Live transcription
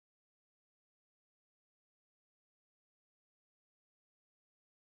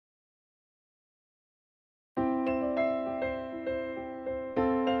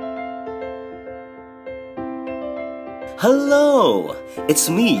Hello! It's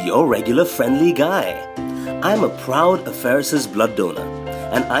me, your regular friendly guy. I'm a proud Apheresis blood donor,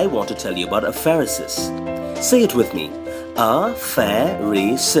 and I want to tell you about Apheresis. Say it with me.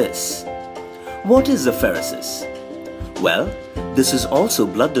 Apheresis. What is Apheresis? Well, this is also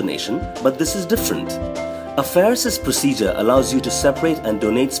blood donation, but this is different. Apheresis procedure allows you to separate and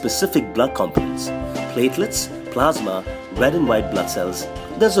donate specific blood components. Platelets, plasma, red and white blood cells.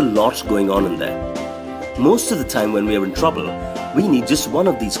 There's a lot going on in there. Most of the time when we are in trouble, we need just one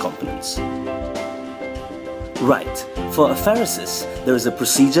of these components. Right, for apheresis, there is a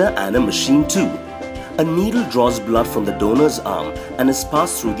procedure and a machine too. A needle draws blood from the donor's arm and is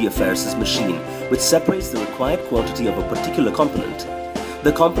passed through the apheresis machine, which separates the required quantity of a particular component.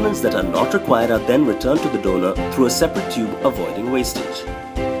 The components that are not required are then returned to the donor through a separate tube, avoiding wastage.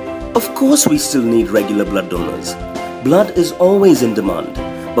 Of course, we still need regular blood donors. Blood is always in demand.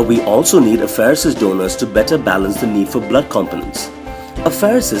 But we also need apheresis donors to better balance the need for blood components.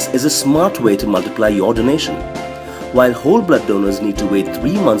 Apheresis is a smart way to multiply your donation. While whole blood donors need to wait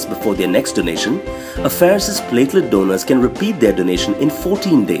 3 months before their next donation, apheresis platelet donors can repeat their donation in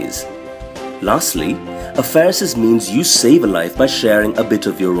 14 days. Lastly, apheresis means you save a life by sharing a bit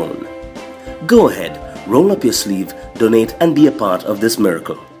of your own. Go ahead, roll up your sleeve, donate and be a part of this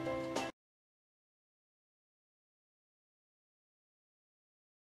miracle.